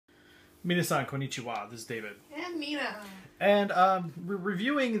Minasan konnichiwa, this is David. And Mina. And we're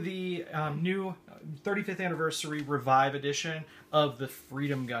reviewing the new 35th anniversary Revive edition of the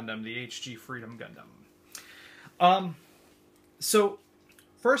Freedom Gundam, the HG Freedom Gundam. So,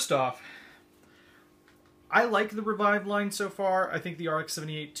 first off, I like the Revive line so far. I think the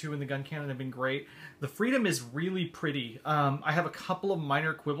RX-78-2 and the gun cannon have been great. The Freedom is really pretty. I have a couple of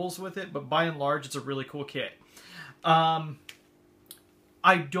minor quibbles with it, but by and large, it's a really cool kit.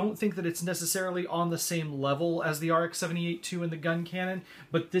 I don't think that it's necessarily on the same level as the RX-78-2 and the gun cannon,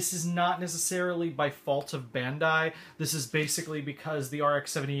 but this is not necessarily by fault of Bandai. This is basically because the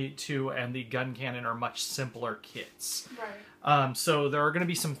RX-78-2 and the gun cannon are much simpler kits. Right. So there are going to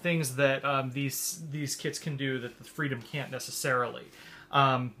be some things that these kits can do that the Freedom can't necessarily.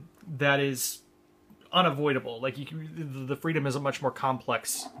 That is unavoidable. Like the Freedom is a much more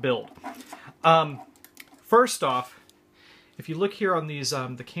complex build. First off, if you look here on these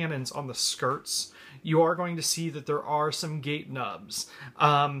the cannons on the skirts, you are going to see that there are some gate nubs.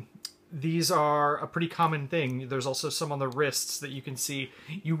 These are a pretty common thing. There's also some on the wrists that you can see.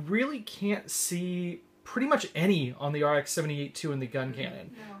 You really can't see pretty much any on the RX-78-2 and the gun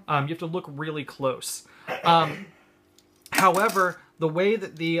cannon. No. You have to look really close. However, the way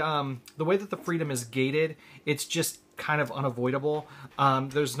that the Freedom is gated, it's just kind of unavoidable.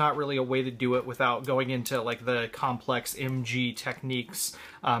 There's not really a way to do it without going into like the complex MG techniques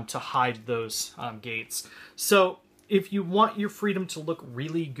to hide those gates. So if you want your Freedom to look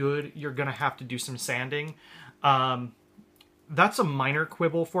really good, you're gonna have to do some sanding. That's a minor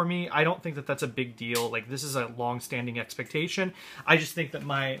quibble for me. I don't think that that's a big deal. Like, this is a long-standing expectation. I just think that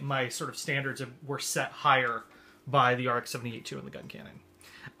my sort of standards were set higher by the RX-78-2 and the gun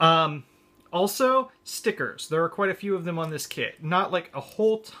cannon. Also, stickers. There are quite a few of them on this kit. Not like a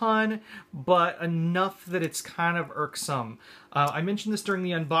whole ton, but enough that it's kind of irksome. I mentioned this during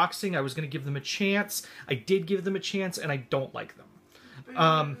the unboxing. I was going to give them a chance. I did give them a chance, and I don't like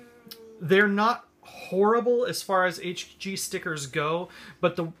them. They're not horrible as far as HG stickers go,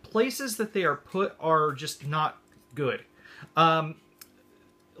 but the places that they are put are just not good.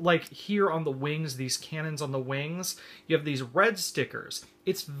 Like here on the wings, these cannons on the wings, you have these red stickers.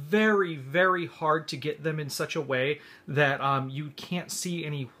 It's very, very hard to get them in such a way that you can't see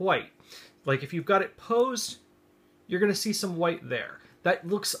any white. Like if you've got it posed, you're going to see some white there. That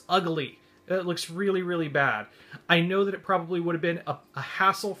looks ugly. It looks really, really bad. I know that it probably would have been a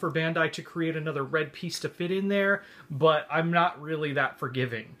hassle for Bandai to create another red piece to fit in there, but I'm not really that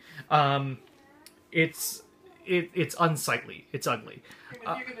forgiving. It's unsightly. It's ugly. And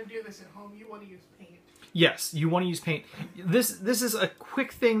if you're going to do this at home, you want to use paint. Yes, you want to use paint. This is a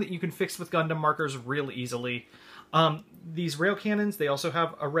quick thing that you can fix with Gundam markers real easily. These rail cannons, they also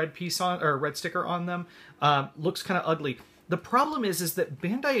have a red piece on, or a red sticker on them. Looks kind of ugly. The problem is that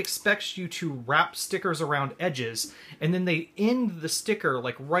Bandai expects you to wrap stickers around edges, and then they end the sticker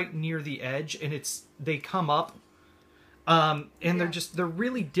like right near the edge, and they come up, and they're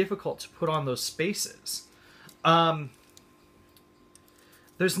really difficult to put on those spaces.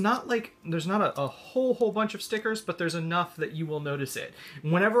 There's not a whole bunch of stickers, but there's enough that you will notice it.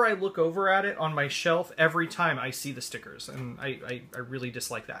 Whenever I look over at it on my shelf, every time I see the stickers, and I really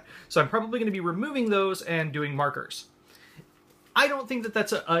dislike that. So I'm probably going to be removing those and doing markers. I don't think that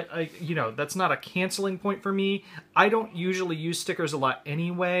that's that's not a canceling point for me. I don't usually use stickers a lot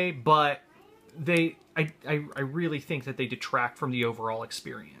anyway, but I really think that they detract from the overall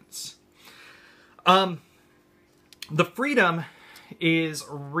experience. The Freedom is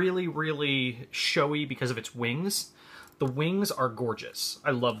really, really showy because of its wings. The wings are gorgeous.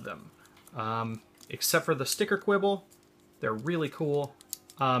 I love them. Except for the sticker quibble, they're really cool.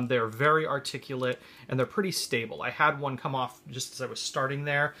 They're very articulate, and they're pretty stable. I had one come off just as I was starting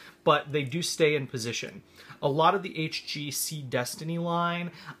there, but they do stay in position. A lot of the HG Destiny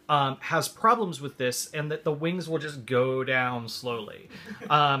line has problems with this, and that the wings will just go down slowly.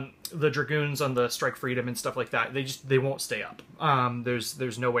 The Dragoons on the Strike Freedom and stuff like that, they won't stay up.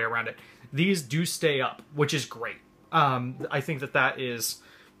 There's no way around it. These do stay up, which is great. I think that is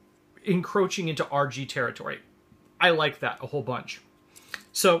encroaching into RG territory. I like that a whole bunch.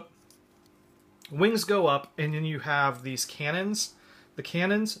 So, wings go up, and then you have these cannons. The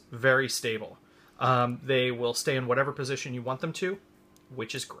cannons, very stable. They will stay in whatever position you want them to,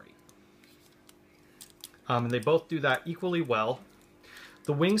 which is great. And they both do that equally well.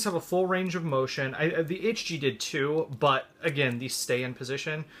 The wings have a full range of motion. The HG did too, but again, these stay in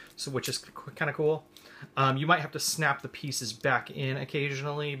position, so which is kind of cool. You might have to snap the pieces back in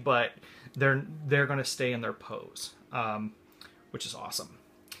occasionally, but they're going to stay in their pose, which is awesome.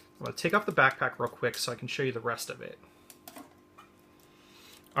 I'm going to take off the backpack real quick so I can show you the rest of it.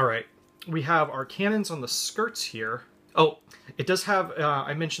 Alright, we have our cannons on the skirts here. Oh, it does have,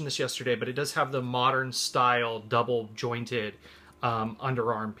 I mentioned this yesterday, but it does have the modern style double jointed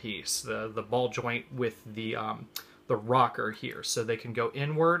underarm piece, the ball joint with the rocker here, so they can go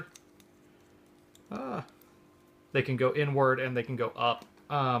inward. They can go inward and they can go up.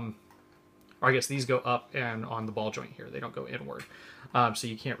 Or I guess these go up and on the ball joint here. They don't go inward. So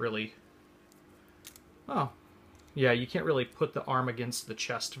you can't really... Oh. Yeah, you can't really put the arm against the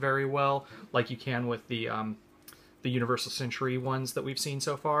chest very well, like you can with the Universal Century ones that we've seen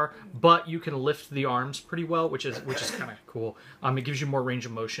so far. But you can lift the arms pretty well, which is kind of cool. It gives you more range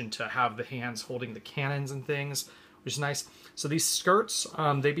of motion to have the hands holding the cannons and things, which is nice. So these skirts,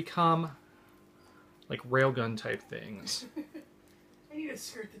 they become like railgun type things. I need a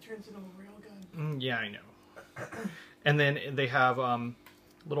skirt that turns into a railgun. Yeah, I know. And then they have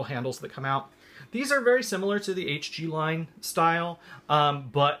little handles that come out. These are very similar to the HG line style,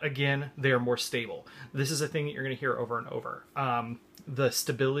 but again, they are more stable. This is a thing that you're going to hear over and over. The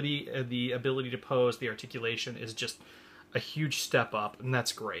stability, the ability to pose, the articulation is just a huge step up, and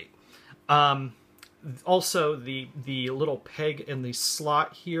that's great. Also, the little peg in the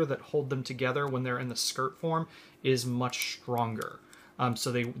slot here that hold them together when they're in the skirt form is much stronger.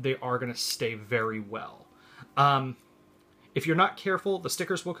 So they are going to stay very well. If you're not careful, the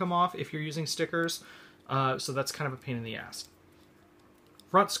stickers will come off if you're using stickers, so that's kind of a pain in the ass.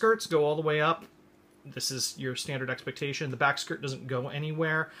 Front skirts go all the way up. This is your standard expectation. The back skirt doesn't go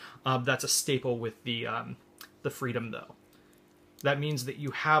anywhere. That's a staple with the Freedom, though. That means that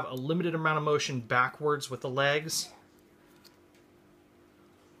you have a limited amount of motion backwards with the legs.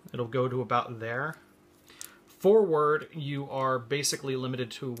 It'll go to about there. Forward, you are basically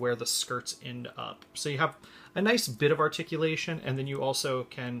limited to where the skirts end up. So you have a nice bit of articulation, and then you also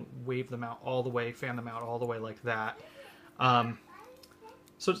can wave them out all the way, fan them out all the way like that.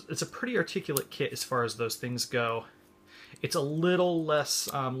 So it's a pretty articulate kit as far as those things go. It's a little less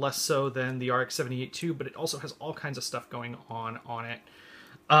so than the RX-78-2, but it also has all kinds of stuff going on it.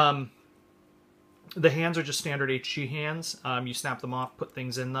 The hands are just standard HG hands. You snap them off, put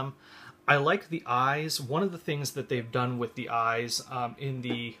things in them. I like the eyes. One of the things that they've done with the eyes in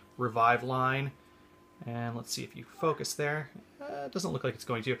the Revive line, and let's see if you focus there. It doesn't look like it's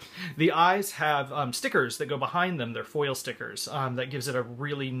going to. The eyes have stickers that go behind them. They're foil stickers. That gives it a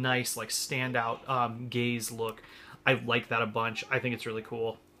really nice, like, standout gaze look. I like that a bunch. I think it's really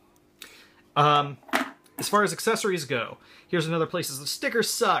cool. As far as accessories go, here's another place. The stickers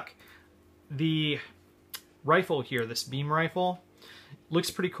suck. The rifle here, this beam rifle, looks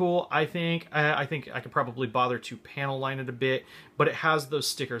pretty cool. I think I could probably bother to panel line it a bit, but it has those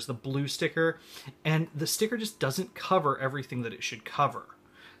stickers, the blue sticker, and the sticker just doesn't cover everything that it should cover.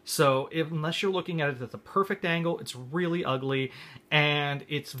 So unless you're looking at it at the perfect angle, it's really ugly, and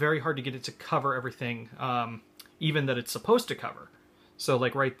it's very hard to get it to cover everything, even that it's supposed to cover. So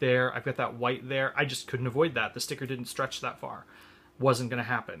like right there, I've got that white there. I just couldn't avoid that. The sticker didn't stretch that far. Wasn't going to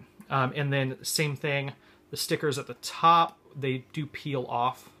happen. And then same thing, the stickers at the top, they do peel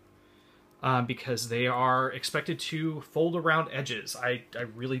off because they are expected to fold around edges. I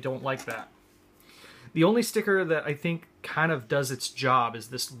really don't like that. The only sticker that I think kind of does its job is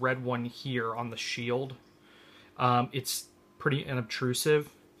this red one here on the shield. It's pretty unobtrusive,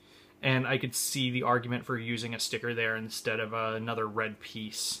 and I could see the argument for using a sticker there instead of another red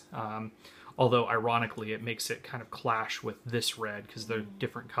piece. Although, ironically, it makes it kind of clash with this red because they're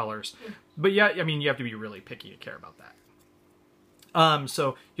different colors. But yeah, I mean, you have to be really picky to care about that.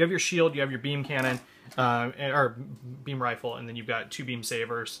 So you have your shield, you have your beam cannon, or beam rifle, and then you've got two beam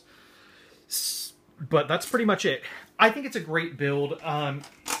sabers. But that's pretty much it. I think it's a great build.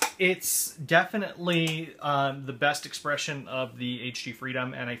 It's definitely the best expression of the HG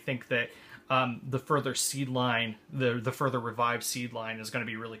Freedom, and I think that the further seed line, the further Revive seed line is going to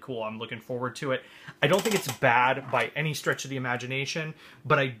be really cool. I'm looking forward to it. I don't think it's bad by any stretch of the imagination,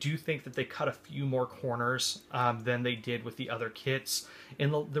 but I do think that they cut a few more corners than they did with the other kits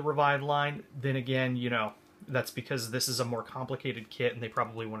in the Revive line. Then again, you know, that's because this is a more complicated kit and they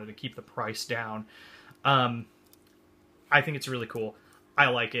probably wanted to keep the price down. I think it's really cool. I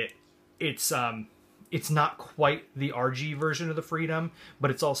like it. It's not quite the RG version of the Freedom,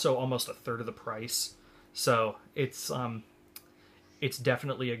 but it's also almost a third of the price. So it's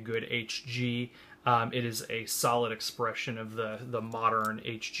definitely a good HG. It is a solid expression of the modern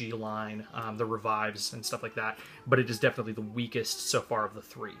HG line, the Revives and stuff like that. But it is definitely the weakest so far of the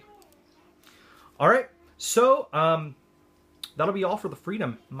three. All right, so that'll be all for the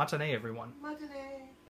Freedom. Matinee, everyone. Matinee.